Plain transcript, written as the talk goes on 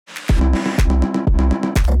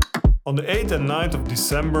On the 8th and 9th of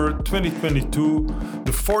December 2022,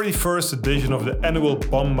 the 41st edition of the annual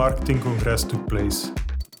BAM Marketing Congress took place.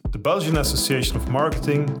 The Belgian Association of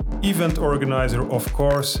Marketing, event organizer of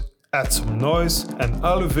course, Add Some Noise and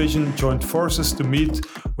Aluvision joined forces to meet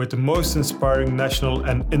with the most inspiring national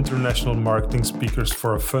and international marketing speakers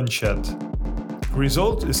for a fun chat. The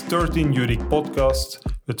result is 13 unique podcasts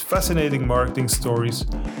with fascinating marketing stories,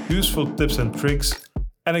 useful tips and tricks,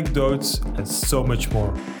 anecdotes, and so much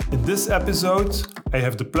more. In this episode, I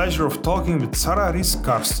have the pleasure of talking with Sara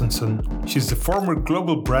Riis-Carstensen. She's the former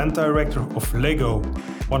global brand director of Lego,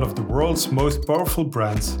 one of the world's most powerful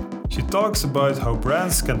brands. She talks about how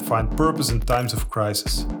brands can find purpose in times of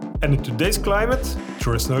crisis. And in today's climate,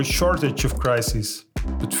 there is no shortage of crises.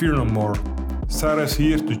 But fear no more. Sara is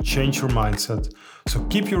here to change your mindset. So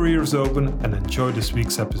keep your ears open and enjoy this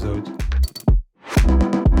week's episode.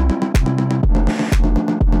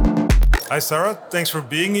 Hi Sara, thanks for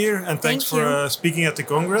being here and thanks for speaking at the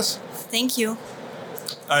Congress. Thank you.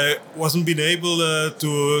 I wasn't been able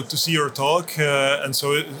to see your talk and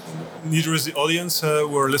so neither is the audience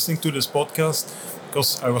who are listening to this podcast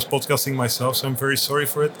because I was podcasting myself, so I'm very sorry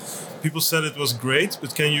for it. People said it was great,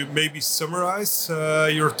 but can you maybe summarize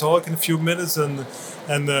your talk in a few minutes and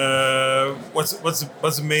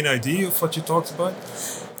what's the main idea of what you talked about?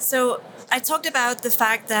 So I talked about the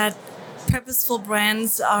fact that purposeful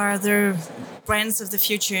brands are the brands of the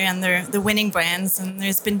future and they're the winning brands, and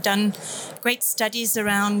there's been done great studies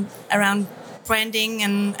around branding,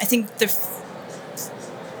 and I think the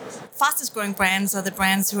fastest growing brands are the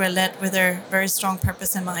brands who are led with a very strong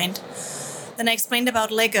purpose in mind. Then I explained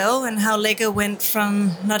about Lego and how Lego went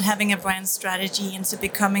from not having a brand strategy into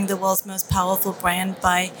becoming the world's most powerful brand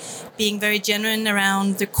by being very genuine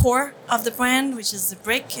around the core of the brand, which is the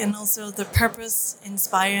brick, and also the purpose,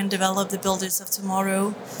 inspire and develop the builders of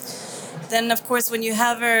tomorrow. Then, of course, when you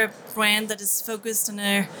have a brand that is focused on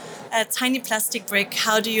a tiny plastic brick,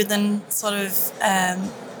 how do you then sort of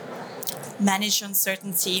manage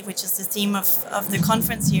uncertainty, which is the theme of the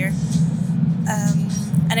conference here.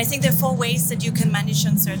 And I think there are 4 ways that you can manage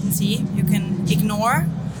uncertainty. You can ignore,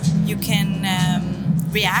 you can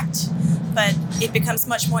react, but it becomes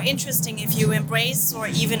much more interesting if you embrace or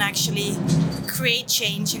even actually create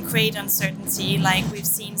change and create uncertainty, like we've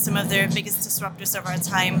seen some of the biggest disruptors of our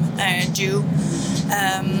time do.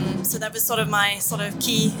 So that was sort of my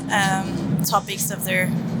key topics of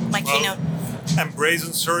my keynote. Embrace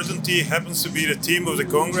uncertainty happens to be the theme of the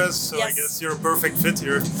Congress, so yes. I guess you're a perfect fit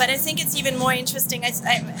here. But I think it's even more interesting,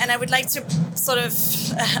 and I would like to sort of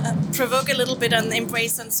provoke a little bit on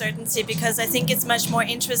embrace uncertainty, because I think it's much more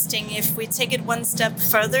interesting if we take it one step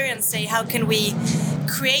further and say, how can we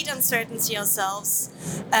create uncertainty ourselves?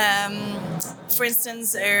 For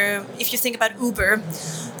instance, if you think about Uber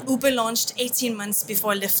launched 18 months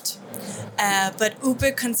before Lyft. But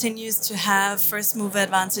Uber continues to have first mover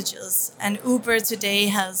advantages, and Uber today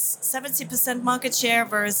has 70% market share,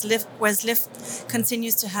 whereas Lyft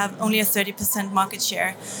continues to have only a 30% market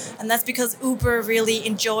share. And that's because Uber really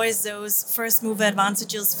enjoys those first mover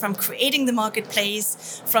advantages from creating the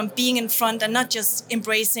marketplace, from being in front and not just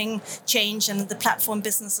embracing change and the platform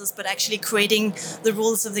businesses, but actually creating the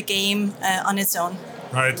rules of the game on its own.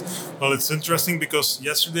 Right. Well, it's interesting because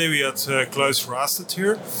yesterday we had Klaus Rasted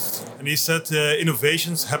here, and he said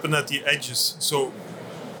innovations happen at the edges. So,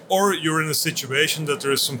 or you're in a situation that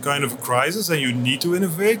there is some kind of a crisis and you need to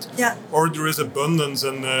innovate, or there is abundance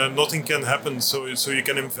and nothing can happen. So you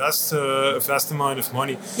can invest a vast amount of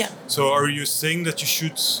money. Yeah. So are you saying that you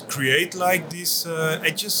should create like these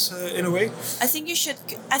edges in a way? I think you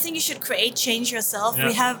should create change yourself. Yeah.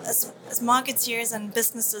 We have as marketeers and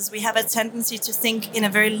businesses, we have a tendency to think in a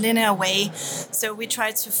very linear way. So we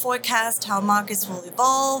try to forecast how markets will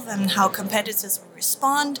evolve and how competitors will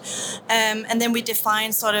respond, and then we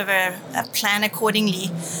define sort of a plan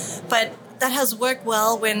accordingly. But that has worked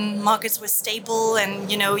well when markets were stable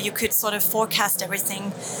and you could sort of forecast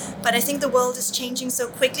everything. But I think the world is changing so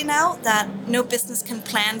quickly now that no business can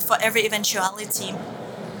plan for every eventuality.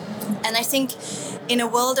 And I think in a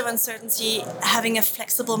world of uncertainty, having a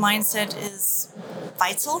flexible mindset is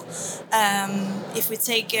vital. If we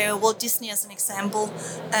take Walt Disney as an example,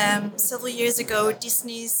 several years ago,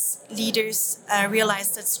 Disney's leaders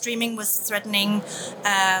realized that streaming was threatening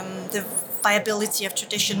the viability of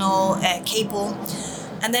traditional cable.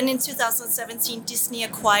 And then in 2017, Disney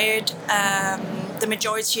acquired the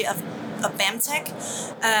majority of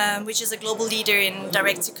BAMTech, which is a global leader in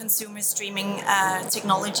direct-to-consumer streaming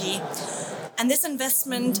technology. And this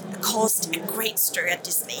investment caused a great stir at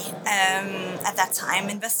Disney. At that time,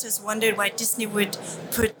 investors wondered why Disney would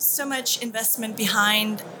put so much investment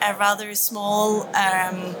behind a rather small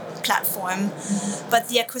platform. But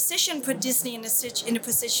the acquisition put Disney in a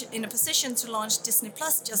position to launch Disney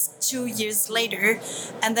Plus just 2 years later,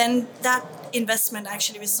 and then that investment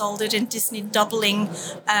actually resulted in Disney doubling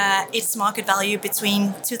its market value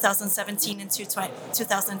between 2017 and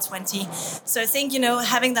 2020. So I think,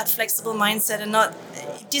 having that flexible mindset and not,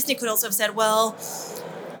 Disney could also have said, well,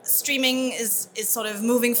 streaming is sort of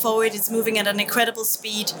moving forward. It's moving at an incredible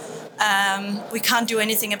speed. We can't do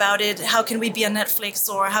anything about it. How can we be on Netflix,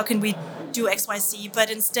 or how can we do XYZ? But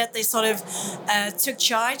instead, they sort of took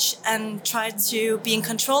charge and tried to be in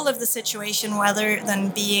control of the situation rather than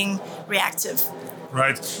being reactive.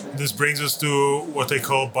 Right. This brings us to what they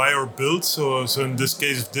call buy or build. So in this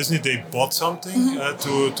case of Disney, they bought something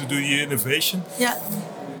to do the innovation. Yeah.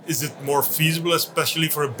 Is it more feasible, especially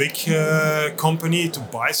for a big company, to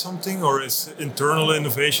buy something, or is internal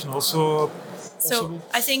innovation also possible? So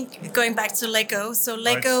I think going back to Lego,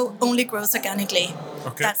 Lego only grows organically.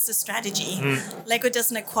 Okay. That's the strategy. Lego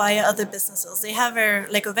doesn't acquire other businesses. They have a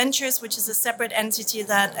Lego Ventures, which is a separate entity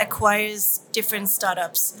that acquires different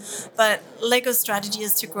startups. But Lego's strategy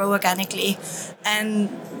is to grow organically. And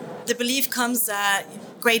the belief comes that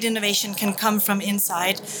great innovation can come from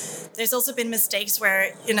inside. There's also been mistakes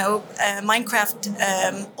where, Minecraft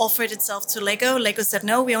offered itself to Lego. Lego said,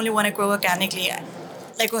 no, we only want to grow organically.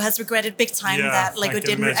 Lego has regretted big time that Lego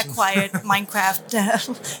didn't acquire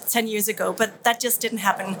Minecraft 10 years ago, but that just didn't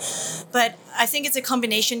happen. But I think it's a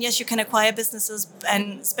combination. Yes, you can acquire businesses,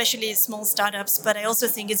 and especially small startups, but I also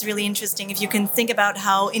think it's really interesting if you can think about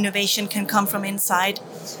how innovation can come from inside.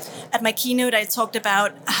 At my keynote, I talked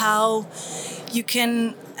about how you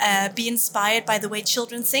can be inspired by the way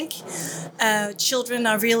children think. Children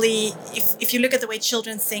are really, if you look at the way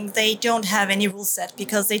children think, they don't have any rule set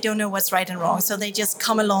because they don't know what's right and wrong. So they just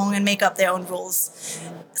come along and make up their own rules.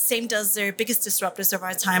 Same does their biggest disruptors of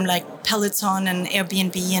our time, like Peloton and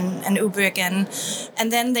Airbnb and Uber again.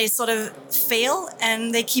 And then they sort of fail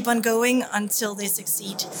and they keep on going until they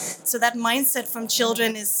succeed. So that mindset from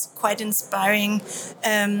children is quite inspiring.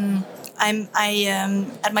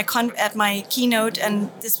 At my keynote, and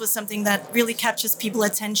this was something that really captures people's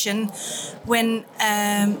attention. When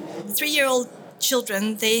 3-year-old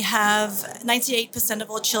children, they have 98% of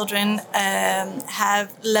all children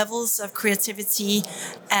have levels of creativity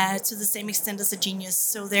to the same extent as a genius.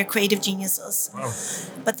 So they're creative geniuses. Wow.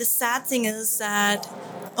 But the sad thing is that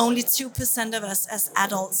only 2% of us as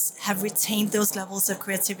adults have retained those levels of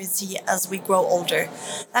creativity as we grow older.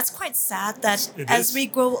 That's quite sad that as we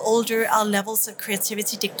grow older, our levels of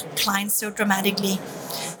creativity decline so dramatically.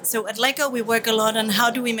 So at Lego, we work a lot on how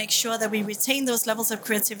do we make sure that we retain those levels of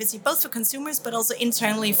creativity, both for consumers, but also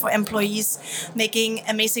internally for employees, making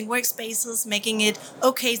amazing workspaces, making it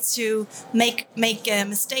okay to make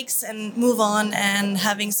mistakes and move on, and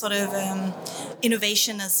having sort of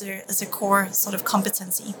innovation as a core sort of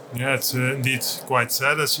competency. Yeah, it's indeed quite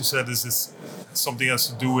sad. As you said, this is something has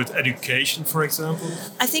to do with education, for example?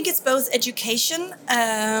 I think it's both education.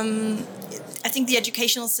 I think the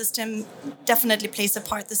educational system definitely plays a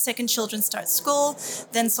part. The second children start school,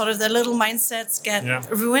 then sort of their little mindsets get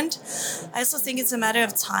ruined. I also think it's a matter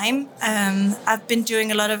of time. I've been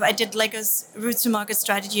doing I did Lego's route to market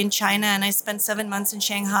strategy in China, and I spent 7 months in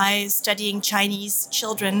Shanghai studying Chinese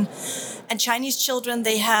children. And Chinese children,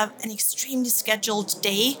 they have an extremely scheduled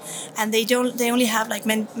day, and they only have like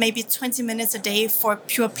maybe 20 minutes a day for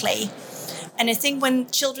pure play. And I think when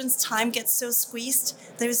children's time gets so squeezed,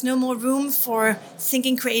 there is no more room for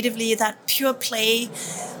thinking creatively. That pure play,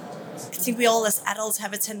 I think we all as adults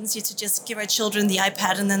have a tendency to just give our children the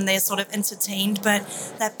iPad and then they're sort of entertained. But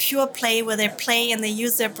that pure play where they play and they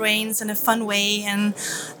use their brains in a fun way and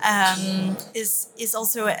is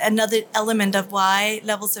also another element of why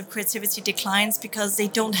levels of creativity declines, because they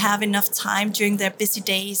don't have enough time during their busy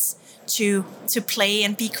days to play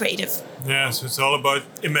and be creative. Yeah, so it's all about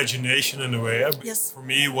imagination in a way. Yes. For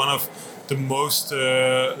me, one of the most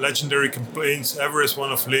legendary campaigns ever is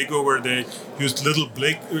one of Lego, where they used little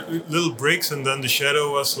bricks, and then the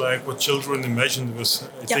shadow was like what children imagined. It was,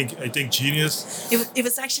 I think genius. It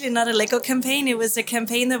was actually not a Lego campaign. It was a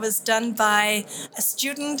campaign that was done by a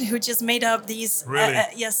student who just made up these. Really?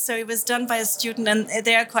 Yes, so it was done by a student, and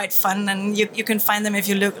they are quite fun, and you can find them if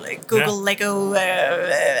you look Google Lego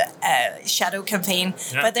shadow campaign.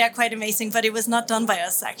 Yeah. But they are quite amazing. But it was not done by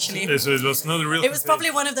us, actually. So it was not a real. It was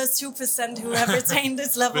probably one of those 2%. 1% who have retained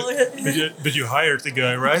this level. But you hired the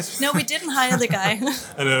guy, right? No, we didn't hire the guy.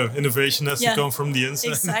 And innovation has to come from the inside.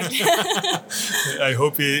 Exactly. I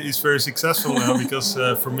hope he's very successful now, because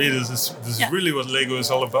for me this is really what Lego is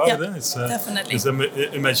all about. It's definitely. It's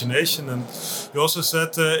imagination. And you also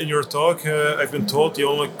said in your talk, I've been told the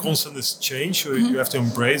only constant is change. So you have to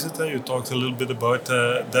embrace it. You talked a little bit about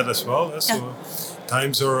that as well. So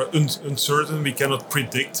times are uncertain. We cannot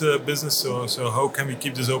predict business. So how can we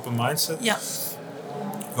keep this open mindset? Yeah.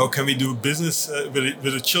 How can we do business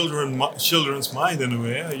with a children's mind in a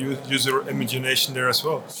way? Use your imagination there as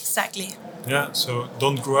well. Exactly. Yeah, so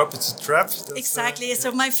don't grow up, it's a trap. Exactly.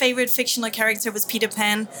 So my favorite fictional character was Peter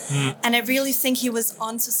Pan. And I really think he was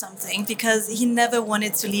onto something, because he never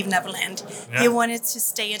wanted to leave Neverland. He wanted to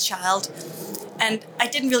stay a child. And I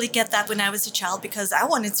didn't really get that when I was a child, because I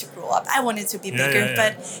wanted to grow up. I wanted to be bigger.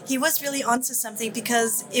 But he was really onto something,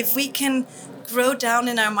 because if we can grow down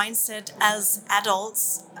in our mindset as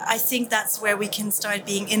adults, I think that's where we can start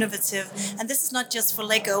being innovative. And this is not just for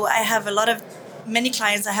Lego. I have many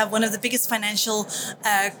clients. I have one of the biggest financial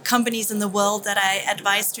companies in the world that I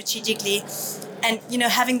advise strategically. And,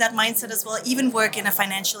 having that mindset as well, even work in a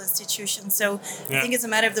financial institution. So I think it's a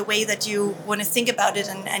matter of the way that you want to think about it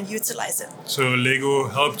and utilize it. So Lego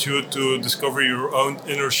helped you to discover your own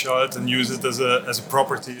inner child and use it as a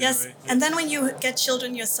property. Yes. And then when you get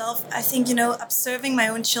children yourself, I think, observing my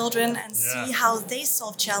own children and see how they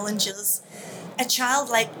solve challenges. A child,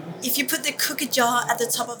 like, if you put the cookie jar at the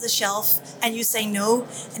top of the shelf and you say no,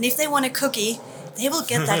 and if they want a cookie, they will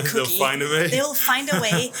get that cookie. They'll find a way. They will find a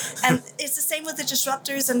way. And it's the same with the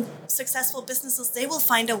disruptors and successful businesses. They will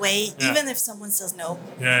find a way, even if someone says no.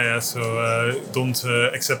 So don't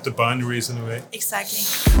accept the boundaries in a way. Exactly.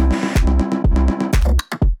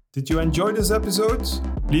 Did you enjoy this episode?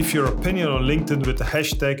 Leave your opinion on LinkedIn with the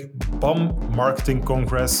hashtag BOM Marketing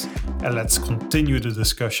Congress, and let's continue the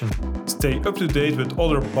discussion. Stay up to date with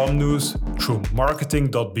other BOM news through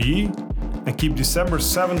marketing.be, and keep December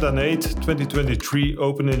 7th and 8th, 2023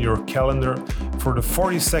 open in your calendar for the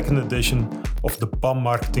 42nd edition of the BOM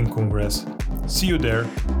Marketing Congress. See you there.